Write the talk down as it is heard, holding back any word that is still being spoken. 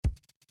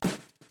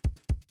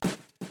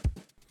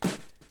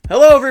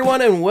Hello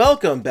everyone and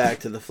welcome back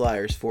to the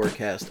Flyers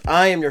Forecast.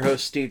 I am your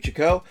host Steve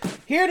Jaco,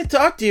 here to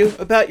talk to you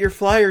about your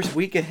Flyers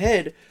week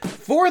ahead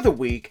for the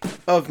week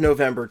of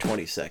November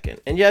 22nd.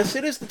 And yes,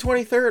 it is the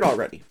 23rd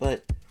already,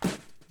 but,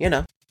 you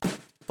know,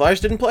 Flyers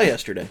didn't play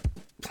yesterday.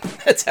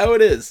 That's how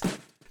it is.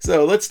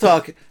 So let's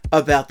talk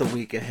about the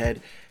week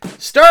ahead.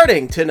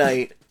 Starting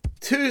tonight,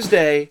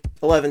 Tuesday,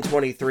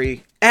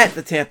 11/23, at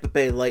the Tampa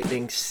Bay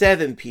Lightning,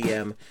 7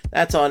 p.m.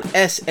 That's on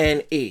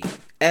SNE,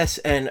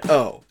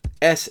 SNO,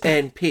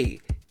 SNP,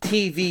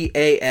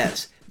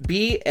 TVAS,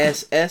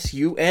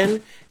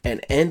 BSSUN,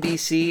 and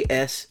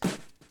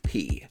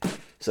NBCSP.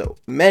 So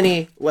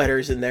many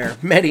letters in there,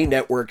 many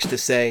networks to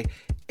say.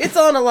 It's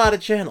on a lot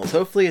of channels.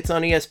 Hopefully it's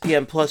on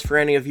ESPN Plus for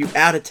any of you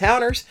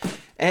out-of-towners,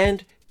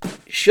 and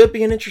should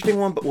be an interesting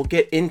one, but we'll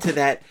get into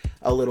that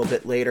a little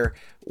bit later.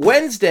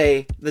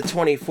 Wednesday, the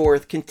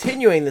 24th,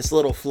 continuing this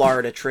little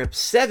Florida trip,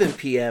 7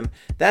 p.m.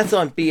 That's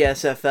on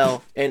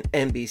BSFL and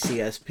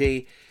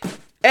NBCSP.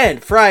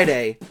 And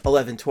Friday,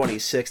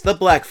 11/26, the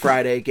Black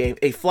Friday game,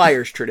 a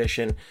Flyers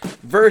tradition,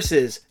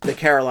 versus the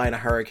Carolina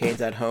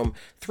Hurricanes at home,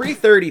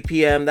 3:30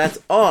 p.m. That's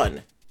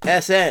on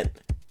SN,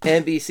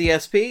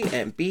 NBCSP,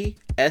 and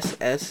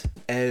BSSO.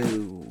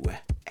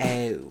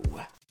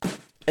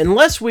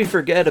 Unless we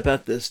forget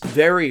about this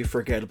very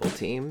forgettable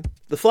team,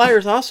 the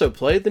Flyers also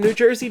played the New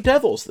Jersey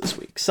Devils this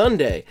week,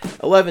 Sunday,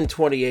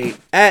 11/28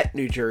 at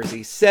New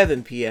Jersey,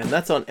 7 p.m.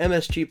 That's on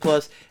MSG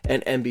Plus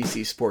and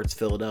NBC Sports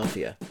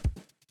Philadelphia.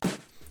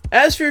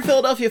 As for your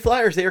Philadelphia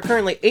Flyers, they are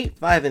currently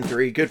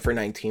 8-5-3, good for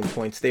 19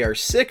 points. They are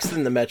 6th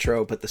in the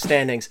Metro, but the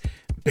standings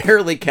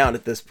barely count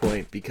at this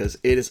point because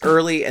it is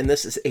early and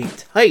this is a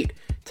tight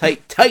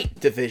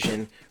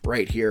division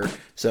right here.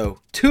 So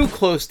too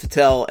close to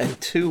tell and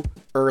too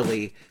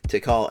early to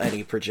call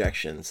any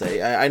projections.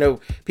 I know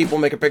people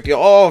make a big deal.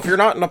 Oh, if you're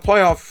not in a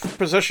playoff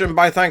position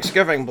by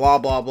Thanksgiving, blah,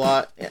 blah,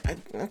 blah.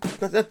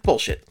 That's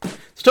bullshit.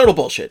 It's total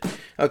bullshit.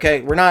 Okay,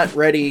 we're not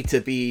ready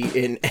to be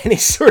in any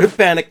sort of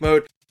panic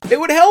mode. It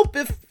would help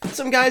if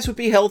some guys would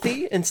be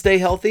healthy and stay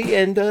healthy,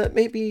 and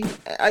maybe,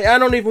 I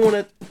don't even want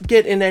to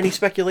get in any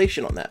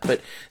speculation on that,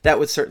 but that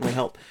would certainly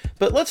help.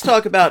 But let's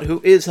talk about who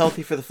is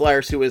healthy for the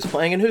Flyers, who is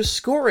playing, and who's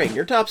scoring.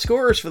 Your top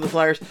scorers for the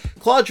Flyers,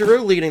 Claude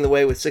Giroux leading the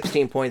way with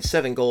 16 points,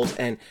 7 goals,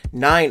 and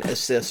 9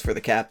 assists for the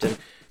captain.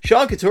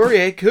 Sean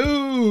Couturier,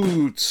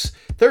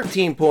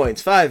 13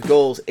 points, 5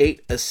 goals,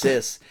 8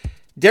 assists.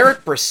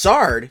 Derek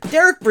Brassard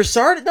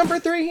at number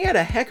 3, he had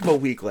a heck of a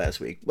week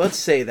last week. Let's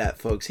say that,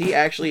 folks. He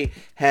actually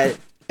had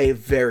a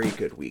very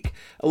good week.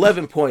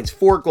 11 points,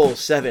 4 goals,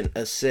 7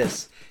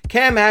 assists.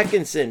 Cam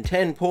Atkinson,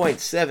 10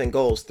 points, 7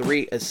 goals,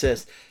 3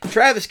 assists.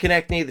 Travis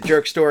Konecny, the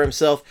jerk store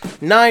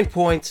himself, 9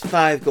 points,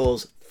 5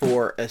 goals,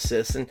 4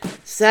 assists. And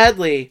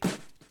sadly,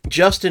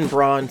 Justin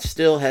Braun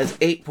still has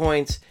 8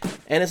 points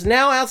and is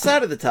now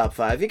outside of the top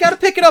 5. You got to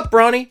pick it up,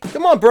 Brawny.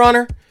 Come on,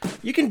 Brawner.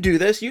 You can do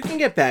this. You can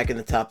get back in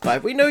the top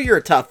 5. We know you're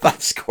a top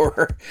 5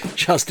 scorer,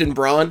 Justin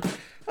Braun.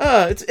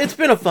 It's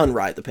been a fun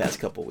ride the past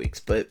couple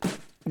weeks, but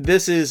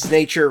this is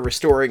nature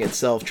restoring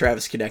itself.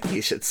 Travis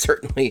Konecny should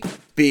certainly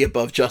be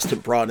above Justin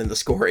Braun in the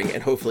scoring,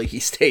 and hopefully he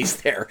stays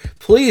there.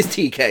 Please,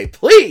 TK,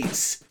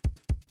 please!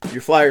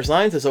 Your Flyers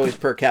lines, as always,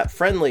 per cap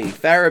friendly.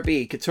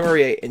 Farabee,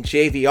 Couturier, and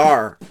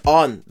JVR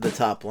on the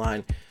top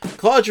line.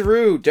 Claude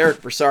Giroux, Derek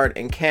Brassard,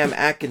 and Cam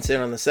Atkinson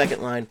on the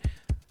second line.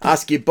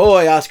 Oskar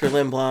Boy, Oscar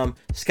Lindblom,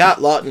 Scott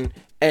Laughton,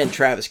 and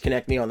Travis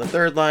Konecny on the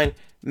third line.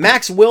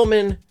 Max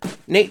Willman,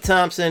 Nate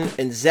Thompson,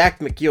 and Zach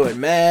McEwen,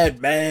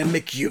 Madman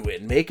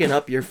McEwen, making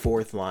up your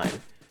fourth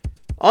line.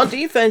 On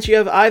defense, you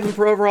have Ivan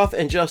Provorov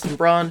and Justin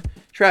Braun,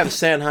 Travis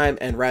Sanheim,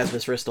 and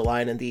Rasmus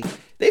Ristolainen.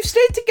 They've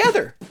stayed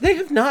together. They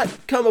have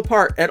not come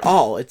apart at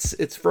all.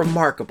 It's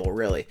remarkable,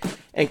 really.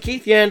 And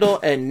Keith Yandle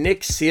and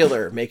Nick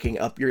Seeler making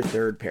up your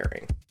third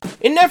pairing.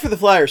 In net for the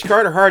Flyers,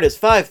 Carter Hart is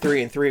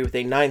 5-3-3 with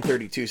a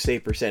 .932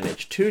 save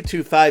percentage,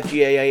 .225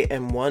 GAA,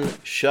 and 1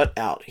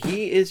 shutout.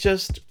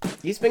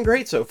 He's been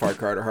great so far,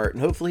 Carter Hart,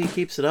 and hopefully he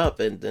keeps it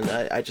up, and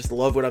I just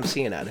love what I'm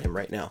seeing out of him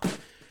right now.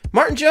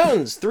 Martin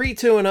Jones,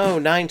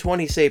 3-2-0,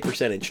 .920 save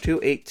percentage,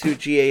 .282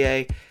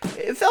 GAA.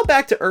 It fell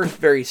back to earth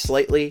very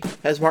slightly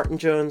as Martin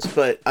Jones,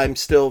 but I'm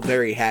still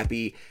very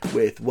happy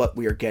with what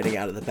we are getting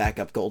out of the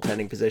backup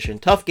goaltending position.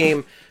 Tough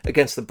game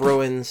against the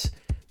Bruins,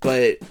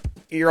 but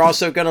you're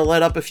also going to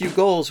let up a few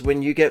goals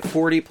when you get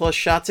 40-plus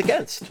shots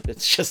against.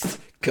 It's just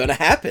going to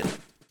happen.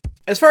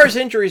 As far as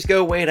injuries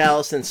go, Wade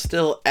Allison's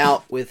still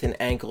out with an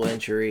ankle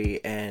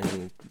injury,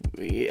 and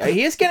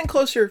he is getting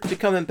closer to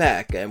coming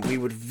back, and we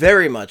would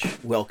very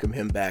much welcome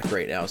him back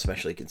right now,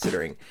 especially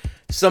considering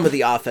some of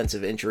the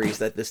offensive injuries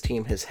that this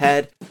team has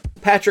had.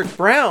 Patrick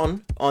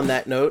Brown, on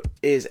that note,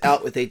 is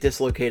out with a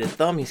dislocated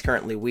thumb. He's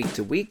currently week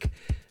to week.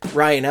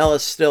 Ryan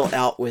Ellis still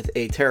out with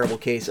a terrible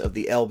case of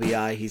the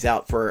LBI. He's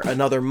out for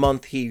another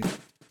month. He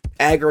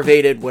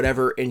aggravated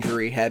whatever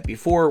injury he had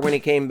before when he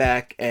came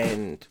back,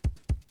 and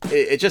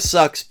it just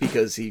sucks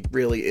because he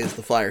really is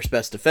the Flyers'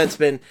 best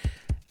defenseman,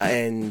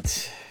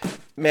 and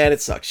man,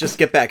 it sucks. Just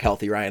get back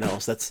healthy, Ryan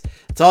Ellis. That's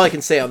all I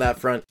can say on that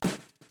front.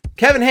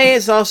 Kevin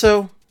Hayes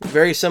also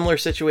Very similar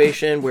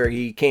situation where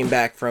he came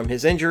back from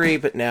his injury,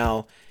 but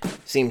now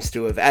seems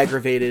to have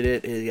aggravated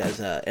it. He has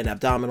an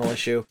abdominal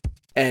issue,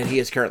 and he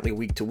is currently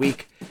week to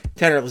week.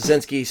 Tanner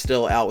Laczynski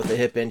still out with a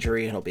hip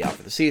injury, and he'll be out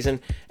for the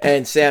season.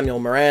 And Samuel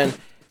Morin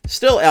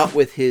still out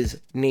with his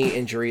knee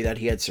injury that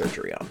he had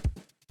surgery on.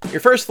 Your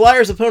first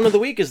Flyers opponent of the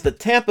week is the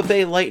Tampa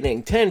Bay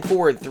Lightning,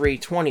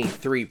 10-4-3,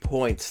 23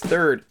 points,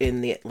 third in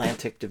the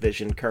Atlantic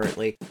Division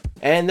currently.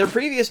 And their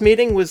previous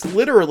meeting was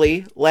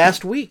literally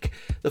last week.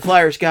 The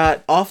Flyers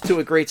got off to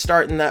a great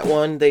start in that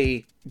one.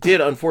 They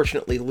did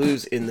unfortunately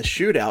lose in the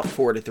shootout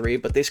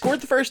 4-3, but they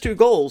scored the first 2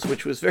 goals,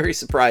 which was very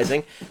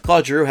surprising.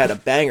 Claude Giroux had a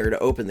banger to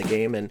open the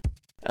game, and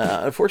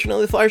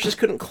unfortunately the Flyers just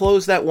couldn't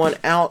close that one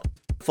out.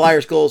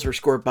 Flyers goals were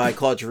scored by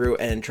Claude Giroux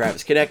and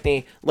Travis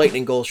Konecny.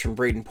 Lightning goals from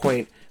Brayden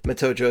Point,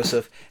 Mateo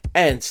Joseph,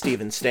 and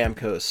Steven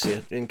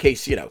Stamkos, in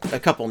case, a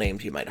couple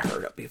names you might have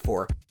heard of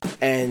before.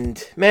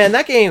 And, man,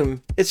 that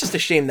game, it's just a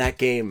shame that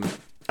game.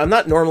 I'm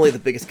not normally the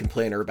biggest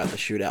complainer about the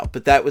shootout,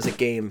 but that was a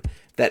game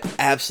that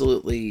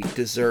absolutely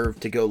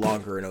deserved to go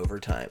longer in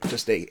overtime.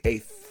 Just a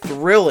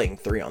thrilling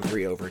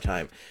 3-on-3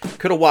 overtime.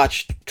 Could have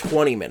watched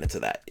 20 minutes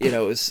of that. It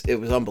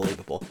was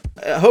unbelievable.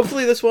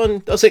 Hopefully this one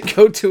doesn't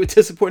go to a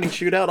disappointing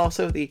shootout.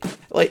 Also, the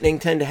Lightning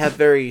tend to have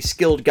very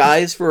skilled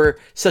guys for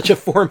such a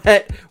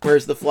format,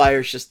 whereas the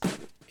Flyers just...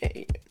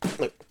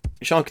 Look,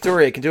 Sean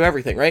Couturier can do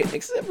everything, right?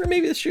 Except for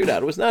maybe the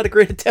shootout. It was not a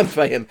great attempt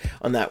by him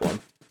on that one.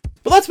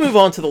 But let's move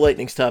on to the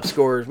Lightning's top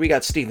scorers. We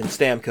got Steven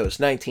Stamkos,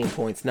 19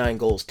 points, 9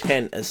 goals,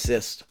 10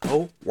 assists.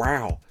 Oh,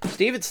 wow.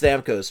 Steven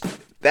Stamkos,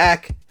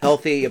 back,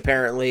 healthy,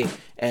 apparently,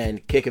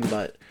 and kicking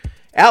butt.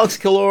 Alex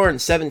Killorn,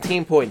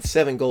 17 points,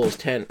 7 goals,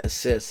 10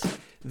 assists.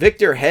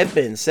 Victor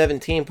Hedman,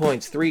 17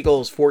 points, 3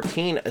 goals,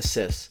 14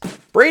 assists.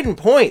 Brayden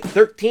Point,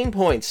 13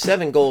 points,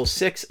 7 goals,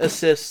 6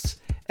 assists.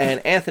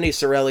 And Anthony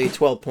Cirelli,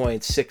 12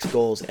 points, 6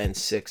 goals, and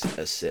 6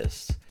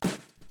 assists.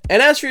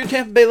 And as for your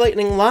Tampa Bay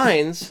Lightning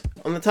lines,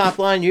 on the top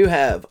line you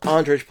have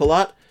Ondrej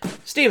Palat,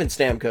 Steven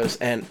Stamkos,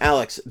 and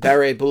Alex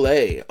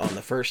Barré-Boulet on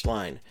the first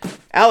line.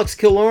 Alex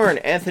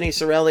Killorn, Anthony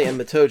Cirelli, and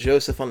Mateo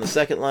Joseph on the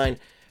second line.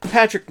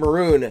 Patrick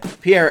Maroon,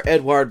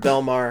 Pierre-Edouard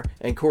Bellemare,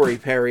 and Corey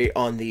Perry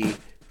on the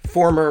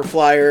former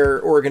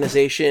Flyer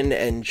organization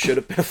and should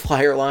have been a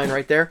Flyer line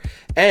right there.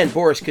 And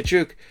Boris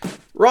Katchouk,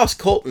 Ross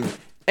Colton,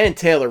 and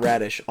Taylor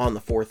Radish on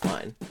the fourth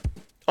line.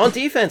 On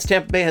defense,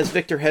 Tampa Bay has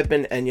Victor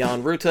Hedman and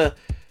Jan Rutta,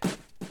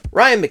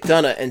 Ryan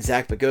McDonough and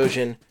Zach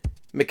Bogosian,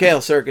 Mikhail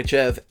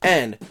Sergachev,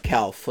 and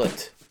Cal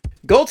Foote.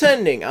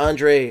 Goaltending,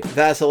 Andrei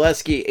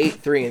Vasilevsky,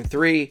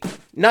 8-3-3,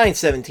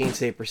 917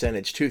 save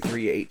percentage,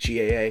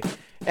 238 GAA.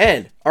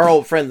 And our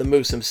old friend the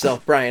Moose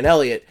himself, Brian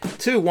Elliott,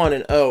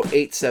 2-1-0,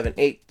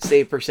 878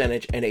 save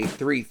percentage, and a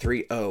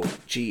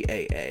 330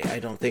 GAA. I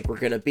don't think we're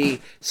going to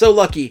be so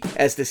lucky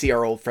as to see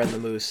our old friend the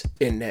Moose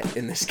in net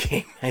in this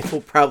game. It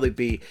will probably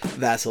be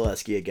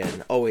Vasilevsky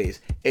again.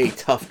 Always a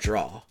tough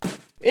draw.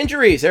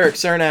 Injuries, Erik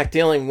Cernak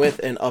dealing with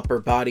an upper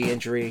body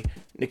injury.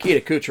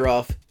 Nikita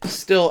Kucherov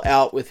still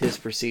out with his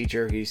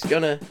procedure. He's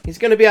gonna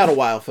be out a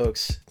while,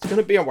 folks. It's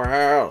gonna be a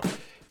while.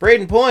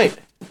 Brayden Point,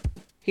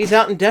 he's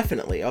out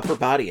indefinitely, upper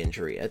body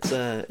injury. It's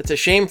a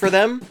shame for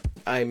them.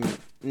 I'm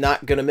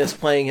not gonna miss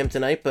playing him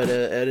tonight, but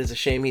it is a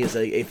shame. He is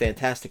a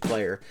fantastic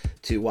player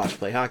to watch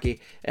play hockey.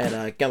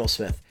 And Gemel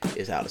Smith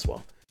is out as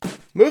well.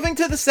 Moving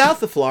to the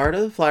south of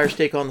Florida, the Flyers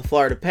take on the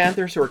Florida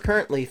Panthers, who are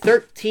currently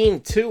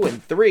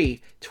 13-2-3,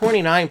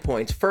 29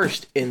 points,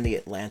 first in the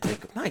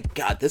Atlantic. My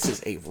God, this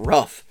is a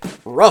rough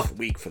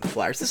week for the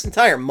Flyers. This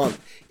entire month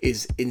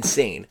is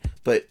insane,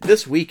 but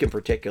this week in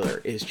particular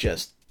is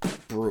just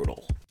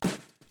brutal.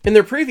 In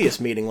their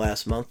previous meeting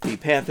last month, the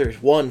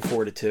Panthers won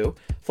 4-2.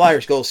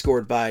 Flyers goals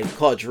scored by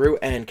Claude Giroux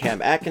and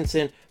Cam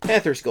Atkinson.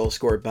 Panthers goals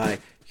scored by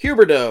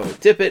Huberdeau,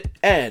 Tippett,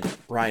 and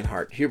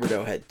Reinhart.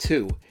 Huberdeau had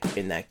 2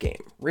 in that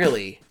game.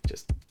 Really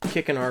just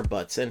kicking our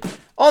butts. And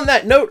on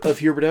that note of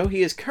Huberdeau,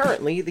 he is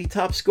currently the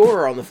top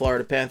scorer on the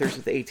Florida Panthers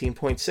with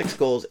 18.6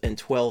 goals and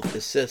 12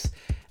 assists.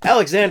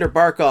 Alexander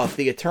Barkov,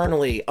 the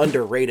eternally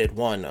underrated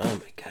one. Oh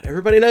my God,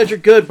 everybody knows you're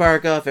good,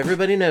 Barkov.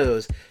 Everybody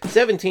knows.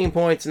 17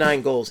 points,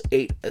 9 goals,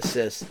 8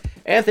 assists.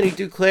 Anthony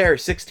Duclair,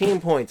 16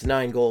 points,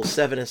 9 goals,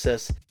 7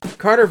 assists.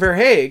 Carter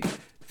Verhaeghe,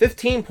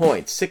 15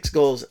 points, 6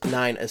 goals,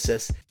 9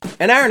 assists.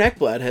 And Aaron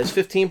Ekblad has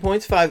 15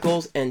 points, 5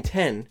 goals, and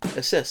 10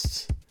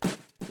 assists.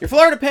 Your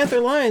Florida Panther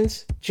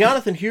lines,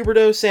 Jonathan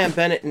Huberdeau, Sam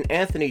Bennett, and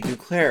Anthony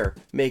Duclair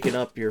making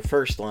up your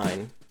first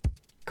line.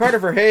 Carter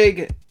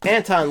Verhaeghe,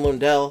 Anton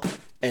Lundell,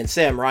 and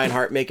Sam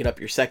Reinhart making up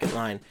your second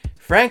line.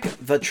 Frank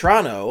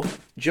Vatrano,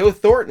 Joe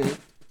Thornton,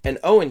 and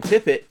Owen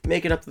Tippett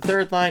making up the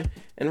third line.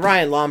 And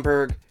Ryan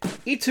Lomberg,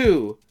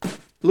 Eetu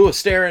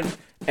Luostarinen,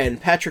 and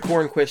Patrick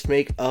Hornquist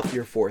make up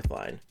your fourth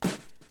line.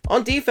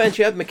 On defense,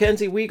 you have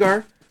Mackenzie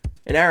Weegar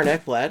and Aaron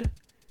Ekblad,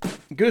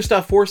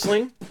 Gustav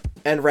Forsling,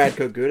 and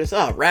Radko Gudas.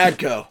 Oh,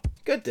 Radko.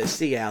 Good to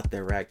see you out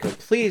there, Radko.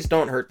 Please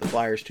don't hurt the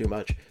Flyers too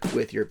much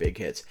with your big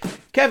hits.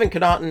 Kevin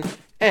Connauton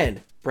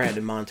and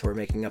Brandon Montour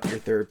making up your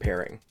third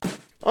pairing.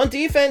 On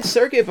defense,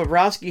 Sergei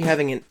Bobrovsky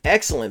having an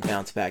excellent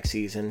bounce-back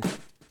season.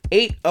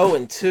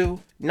 8-0-2,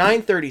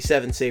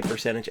 937 save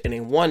percentage, and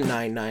a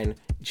 199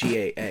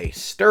 GAA.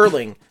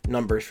 Sterling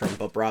numbers from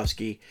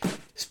Bobrovsky.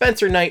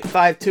 Spencer Knight,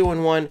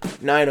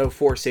 5-2-1,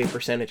 904 save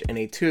percentage, and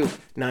a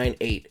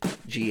 298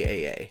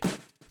 GAA.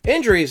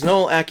 Injuries: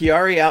 Noel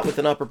Acciari out with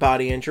an upper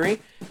body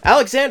injury.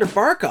 Alexander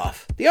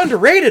Barkov, the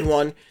underrated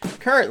one,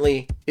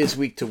 currently is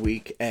week to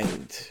week,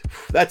 and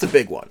that's a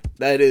big one.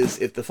 That is,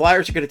 if the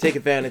Flyers are going to take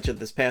advantage of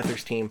this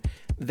Panthers team,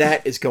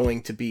 that is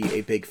going to be a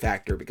big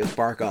factor because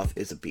Barkov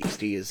is a beast.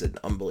 He is an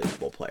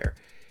unbelievable player.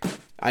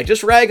 I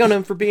just rag on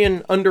him for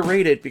being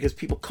underrated because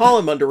people call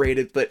him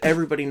underrated, but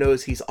everybody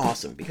knows he's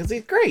awesome because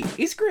he's great.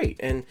 He's great.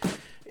 And,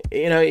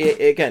 you know,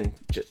 again,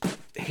 just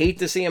hate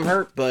to see him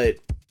hurt, but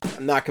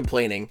I'm not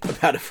complaining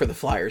about it for the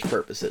Flyers'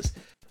 purposes.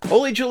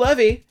 Olli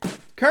Juolevi,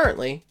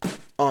 currently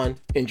on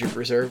injured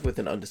reserve with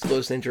an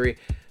undisclosed injury.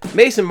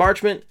 Mason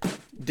Marchment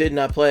did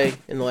not play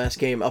in the last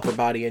game, upper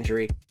body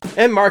injury.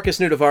 And Marcus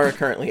Nudavara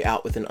currently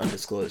out with an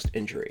undisclosed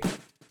injury.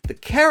 The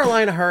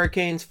Carolina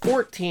Hurricanes,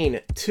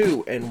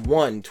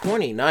 14-2-1,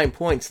 29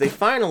 points. They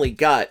finally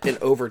got an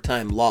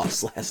overtime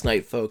loss last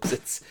night,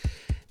 folks.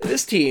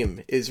 This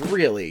team is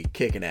really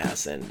kicking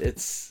ass, and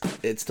it's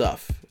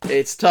tough.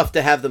 It's tough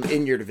to have them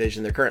in your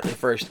division. They're currently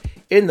first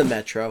in the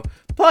Metro,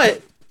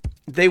 but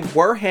they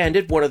were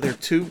handed one of their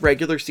two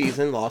regular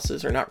season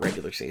losses, or not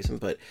regular season,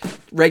 but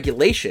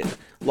regulation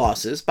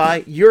losses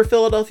by your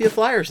Philadelphia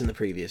Flyers in the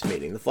previous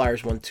meeting. The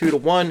Flyers won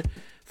 2-1.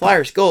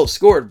 Flyers goals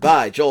scored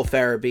by Joel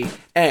Farabee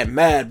and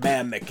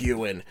Madman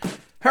McEwen.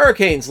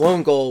 Hurricanes'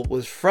 lone goal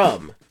was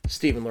from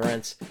Steven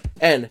Lorentz,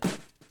 and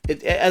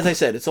as I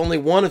said, it's only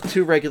one of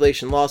two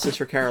regulation losses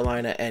for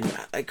Carolina, and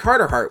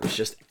Carter Hart was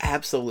just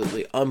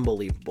absolutely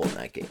unbelievable in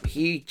that game.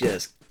 He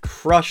just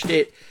crushed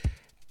it.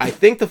 I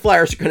think the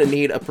Flyers are going to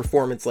need a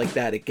performance like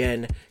that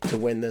again to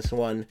win this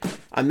one.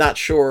 I'm not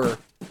sure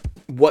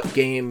what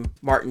game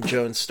Martin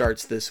Jones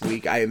starts this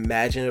week. I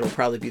imagine it'll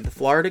probably be the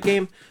Florida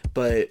game,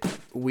 but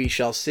we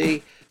shall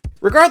see.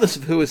 Regardless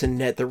of who is in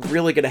net, they're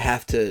really going to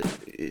have to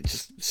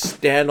just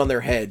stand on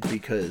their head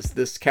because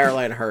this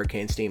Carolina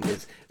Hurricanes team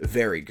is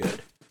very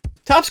good.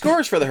 Top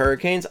scorers for the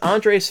Hurricanes: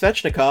 Andrei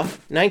Svechnikov,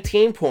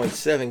 19 points,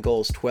 7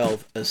 goals,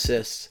 12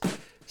 assists.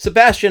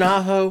 Sebastian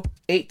Aho,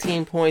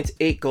 18 points,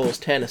 8 goals,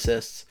 10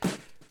 assists.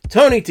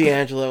 Tony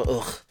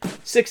DeAngelo,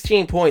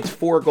 16 points,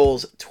 4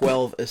 goals,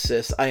 12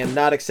 assists. I am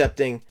not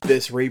accepting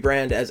this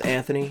rebrand as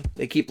Anthony.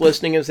 They keep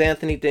listing him as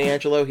Anthony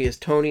DeAngelo. He is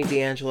Tony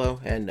DeAngelo,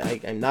 and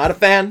I'm not a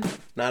fan.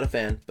 Not a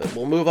fan, but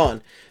we'll move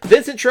on.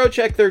 Vincent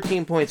Trocheck,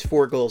 13 points,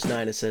 4 goals,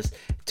 9 assists.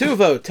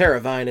 Teuvo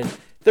Teravainen,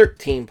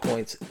 13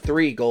 points,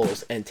 3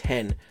 goals, and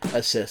 10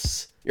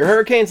 assists. Your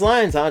Hurricanes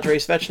lines: Andrei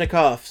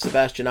Svechnikov,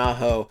 Sebastian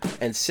Aho,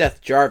 and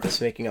Seth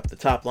Jarvis making up the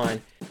top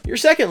line. Your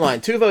second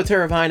line: Teuvo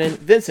Teravainen,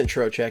 Vincent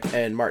Trocheck,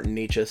 and Martin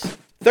Necas.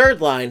 Third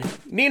line: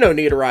 Nino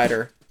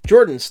Niederreiter,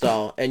 Jordan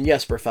Staal, and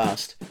Jesper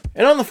Fast.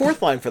 And on the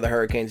fourth line for the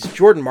Hurricanes: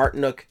 Jordan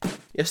Martinook,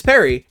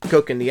 Jesperi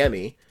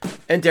Kotkaniemi,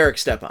 and Derek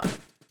Stepan.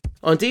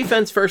 On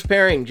defense, first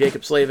pairing: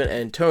 Jacob Slavin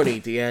and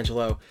Tony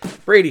DeAngelo,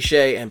 Brady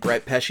Shea and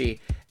Brett Pesce,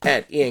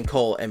 at Ian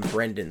Cole and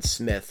Brendan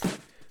Smith.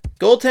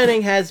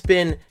 Goaltending has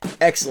been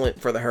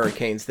excellent for the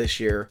Hurricanes this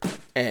year,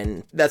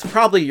 and that's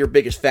probably your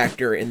biggest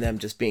factor in them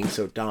just being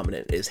so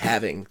dominant, is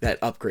having that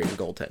upgrade in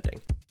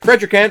goaltending.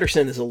 Frederik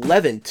Andersen is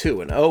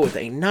 11-2-0 with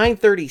a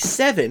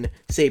 937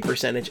 save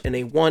percentage and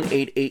a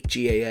 188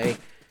 GAA.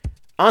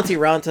 Antti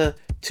Ranta,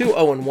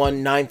 2-0-1,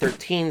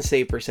 913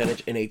 save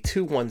percentage and a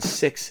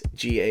 216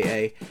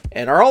 GAA.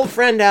 And our old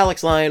friend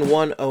Alex Lyon,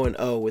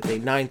 1-0-0 with a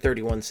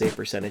 931 save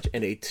percentage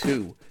and a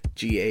 2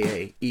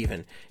 GAA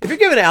even. If you're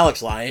giving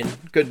Alex Lyon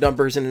good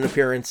numbers in an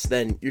appearance,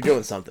 then you're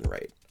doing something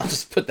right. I'll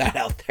just put that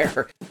out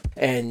there.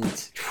 And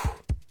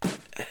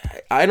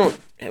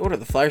what are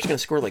the Flyers going to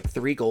score, like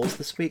 3 goals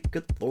this week?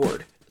 Good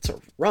Lord. It's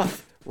a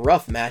rough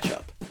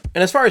matchup.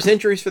 And as far as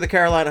injuries for the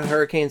Carolina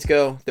Hurricanes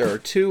go, there are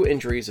 2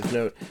 injuries of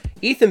note.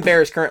 Ethan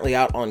Bear is currently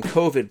out on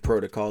COVID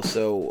protocol,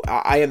 so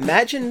I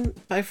imagine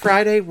by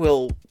Friday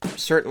we'll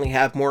certainly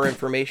have more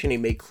information. He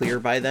may clear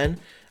by then.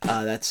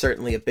 That's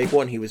certainly a big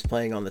one. He was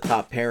playing on the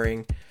top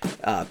pairing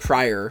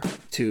prior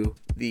to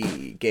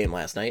the game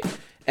last night.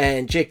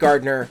 And Jake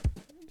Gardiner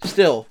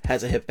still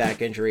has a hip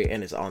back injury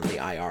and is on the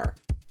IR.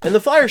 And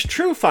the Flyers'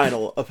 true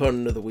final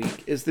opponent of the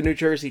week is the New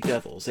Jersey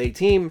Devils, a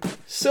team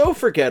so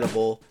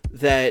forgettable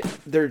that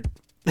their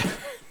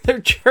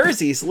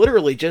jerseys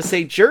literally just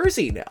say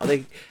Jersey now.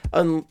 They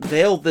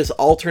unveiled this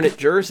alternate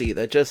jersey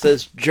that just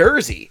says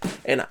Jersey,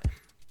 and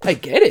I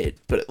get it,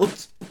 but it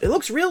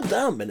looks real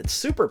dumb and it's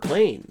super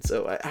plain.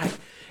 So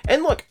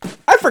and look,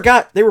 I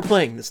forgot they were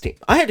playing this team.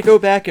 I had to go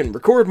back and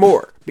record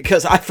more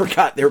because I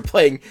forgot they were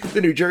playing the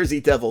New Jersey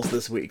Devils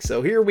this week.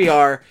 So here we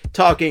are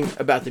talking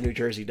about the New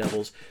Jersey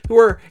Devils, who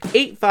are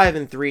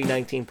 8-5-3,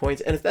 19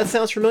 points. And if that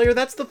sounds familiar,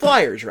 that's the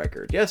Flyers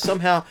record. Yes,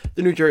 somehow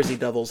the New Jersey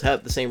Devils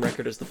have the same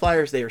record as the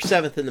Flyers. They are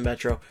 7th in the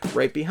Metro,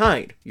 right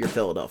behind your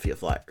Philadelphia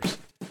Flyers.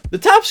 The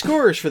top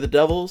scorers for the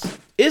Devils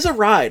is a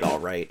ride, all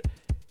right.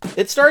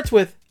 It starts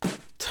with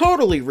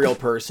totally real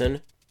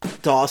person,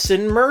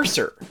 Dawson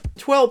Mercer.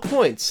 12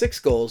 points, 6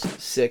 goals,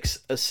 6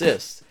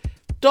 assists.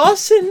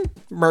 Dawson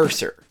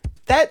Mercer.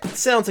 That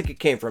sounds like it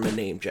came from a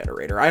name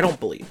generator. I don't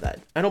believe that.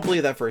 I don't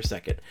believe that for a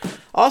second.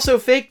 Also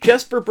fake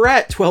Jesper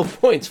Bratt,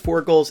 12 points,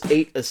 4 goals,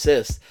 8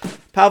 assists.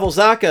 Pavel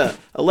Zacha,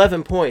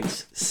 11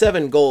 points,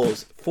 7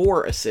 goals,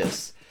 4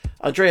 assists.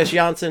 Andreas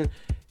Janssen,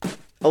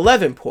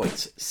 11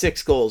 points,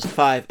 6 goals,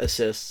 5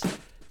 assists.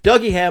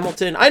 Dougie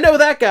Hamilton, I know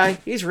that guy,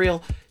 he's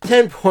real.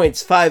 10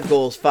 points, 5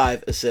 goals,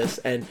 5 assists.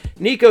 And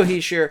Nico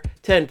Hischier,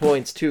 10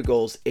 points, 2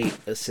 goals, 8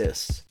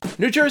 assists.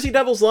 New Jersey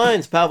Devils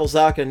lines, Pavel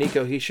Zacha,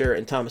 Nico Hischier,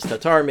 and Thomas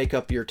Tatar make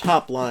up your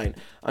top line.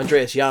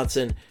 Andreas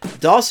Janssen,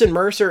 Dawson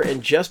Mercer,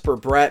 and Jesper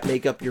Bratt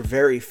make up your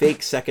very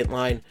fake second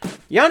line.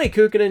 Yanni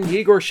Kukkonen,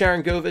 Igor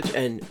Sharangovich,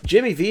 and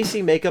Jimmy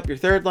Vesey make up your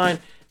third line.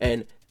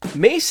 And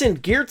Mason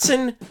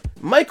Geertsen,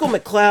 Michael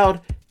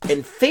McLeod,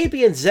 and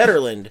Fabian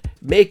Zetterlund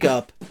make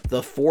up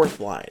the fourth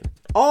line.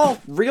 All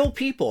real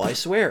people, I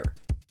swear.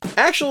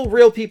 Actual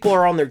real people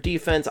are on their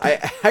defense.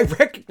 I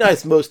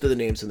recognize most of the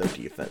names in their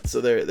defense,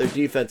 so their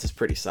defense is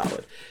pretty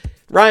solid.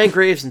 Ryan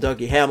Graves and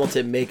Dougie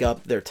Hamilton make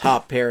up their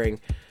top pairing.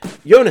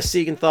 Jonas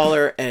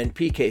Siegenthaler and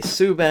PK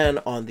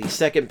Subban on the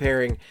second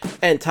pairing,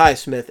 and Ty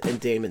Smith and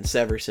Damon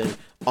Severson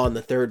on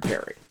the third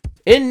pairing.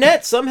 In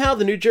net, somehow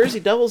the New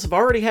Jersey Devils have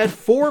already had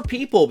 4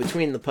 people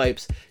between the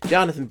pipes.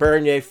 Jonathan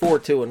Bernier,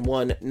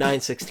 4-2-1,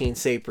 916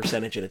 save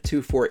percentage, and a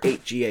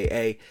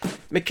 248 GAA.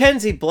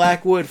 Mackenzie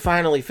Blackwood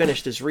finally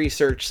finished his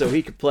research so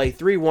he could play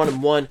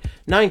 3-1-1,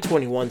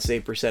 921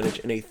 save percentage,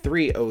 and a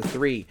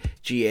 303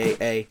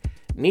 GAA.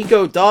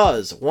 Nico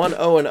Dawes,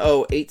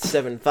 1-0-0,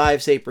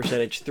 875 save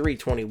percentage,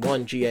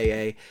 321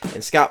 GAA.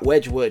 And Scott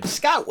Wedgwood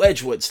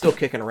still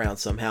kicking around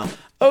somehow.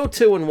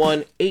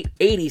 0-2-1,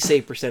 880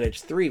 save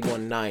percentage,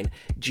 319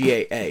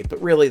 GAA.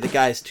 But really, the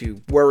guys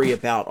to worry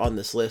about on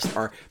this list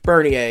are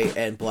Bernier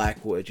and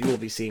Blackwood. You will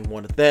be seeing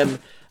one of them,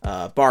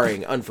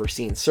 barring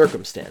unforeseen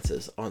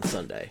circumstances, on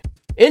Sunday.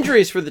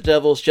 Injuries for the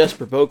Devils: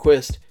 Jesper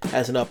Boquist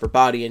has an upper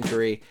body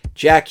injury,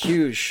 Jack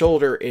Hughes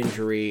shoulder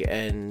injury,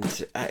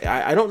 and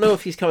I don't know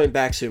if he's coming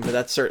back soon, but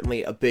that's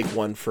certainly a big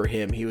one for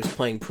him. He was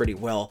playing pretty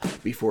well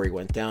before he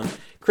went down.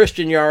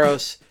 Christian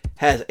Jaros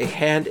has a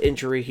hand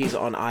injury, he's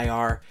on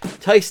IR.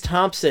 Tice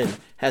Thompson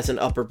has an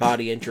upper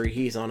body injury,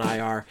 he's on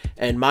IR.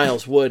 And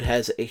Miles Wood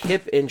has a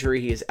hip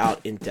injury, he is out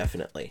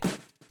indefinitely.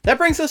 That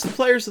brings us to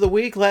Players of the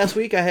Week. Last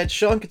week I had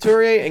Sean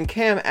Couturier and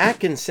Cam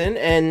Atkinson,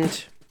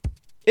 and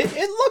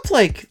it looked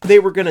like they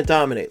were going to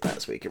dominate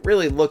last week. It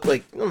really looked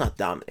like, well, not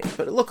dominate,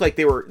 but it looked like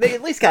they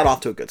at least got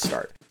off to a good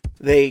start.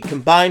 They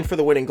combined for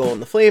the winning goal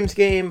in the Flames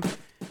game.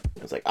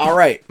 I was like, all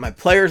right, my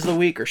Players of the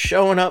Week are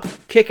showing up,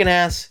 kicking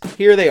ass.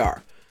 Here they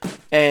are.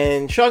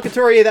 And Sean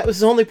Couturier, that was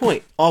his only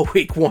point all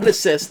week. 1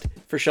 assist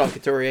for Sean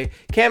Couturier.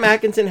 Cam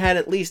Atkinson had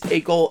at least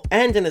a goal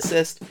and an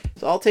assist.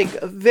 So I'll take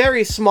a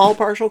very small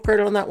partial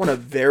credit on that one, a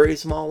very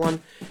small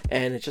one.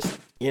 And it just,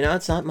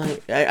 it's not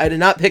I did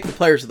not pick the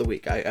Players of the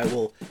Week. I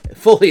will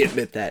fully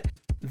admit that.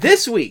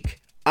 This week,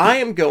 I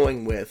am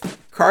going with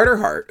Carter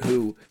Hart,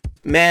 who,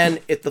 man,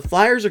 if the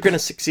Flyers are going to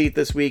succeed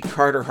this week,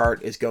 Carter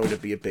Hart is going to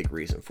be a big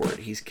reason for it.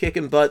 He's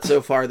kicking butt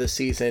so far this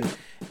season,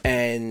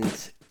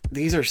 and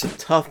these are some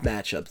tough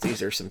matchups.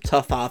 These are some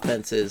tough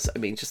offenses. I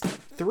mean, just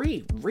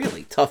 3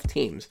 really tough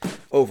teams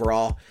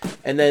overall.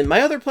 And then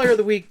my other Player of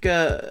the Week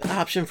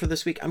option for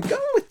this week, I'm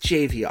going with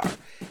JVR.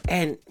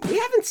 And we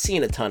haven't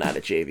seen a ton out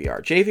of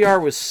JVR.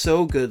 JVR was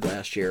so good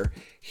last year.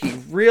 He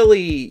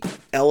really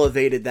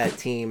elevated that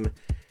team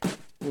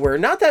where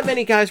not that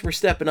many guys were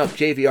stepping up.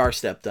 JVR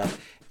stepped up.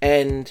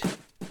 And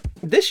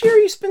this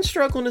year he's been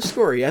struggling to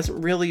score. He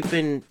hasn't really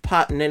been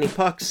potting any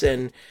pucks,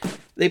 and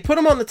they put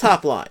him on the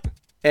top line.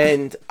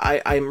 And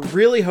I'm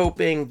really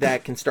hoping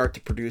that can start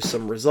to produce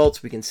some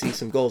results. We can see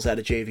some goals out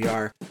of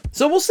JVR.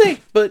 So we'll see.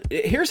 But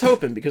here's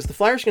hoping, because the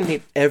Flyers are going to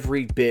need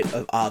every bit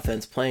of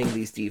offense, playing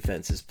these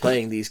defenses,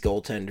 playing these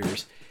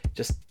goaltenders.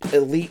 Just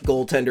elite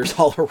goaltenders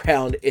all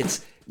around.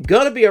 It's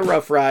going to be a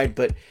rough ride,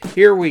 but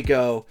here we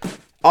go.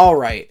 All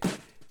right.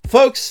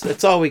 Folks,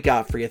 that's all we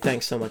got for you.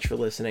 Thanks so much for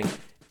listening.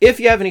 If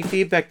you have any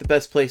feedback, the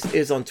best place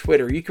is on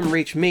Twitter. You can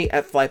reach me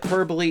at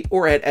Flyperbole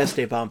or at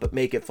Esteban, but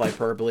make it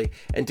Flyperbole.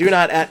 And do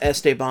not at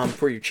Esteban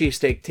for your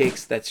cheesesteak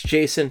takes. That's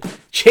Jason.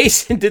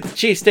 Jason did the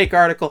cheesesteak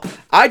article.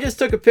 I just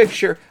took a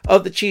picture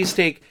of the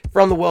cheesesteak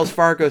from the Wells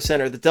Fargo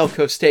Center, the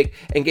Delco steak,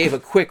 and gave a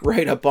quick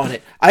write-up on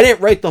it. I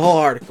didn't write the whole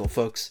article,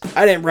 folks.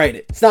 I didn't write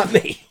it. It's not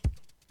me.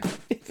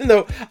 Even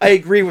though I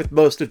agree with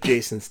most of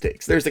Jason's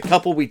takes. There's a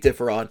couple we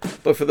differ on,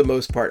 but for the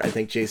most part, I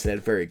think Jason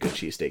had very good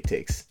cheesesteak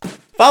takes.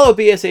 Follow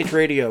BSH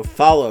Radio,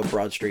 follow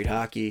Broad Street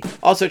Hockey.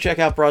 Also check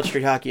out Broad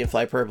Street Hockey and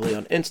Flyperbole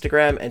on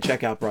Instagram, and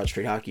check out Broad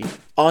Street Hockey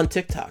on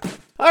TikTok.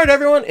 Alright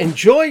everyone,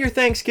 enjoy your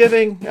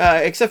Thanksgiving,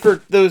 except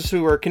for those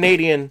who are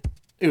Canadian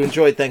who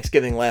enjoyed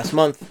Thanksgiving last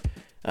month.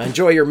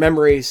 Enjoy your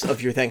memories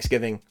of your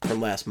Thanksgiving from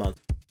last month.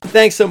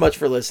 Thanks so much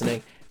for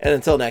listening, and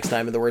until next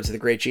time, in the words of the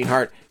great Gene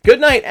Hart, good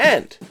night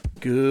and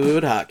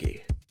good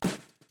hockey.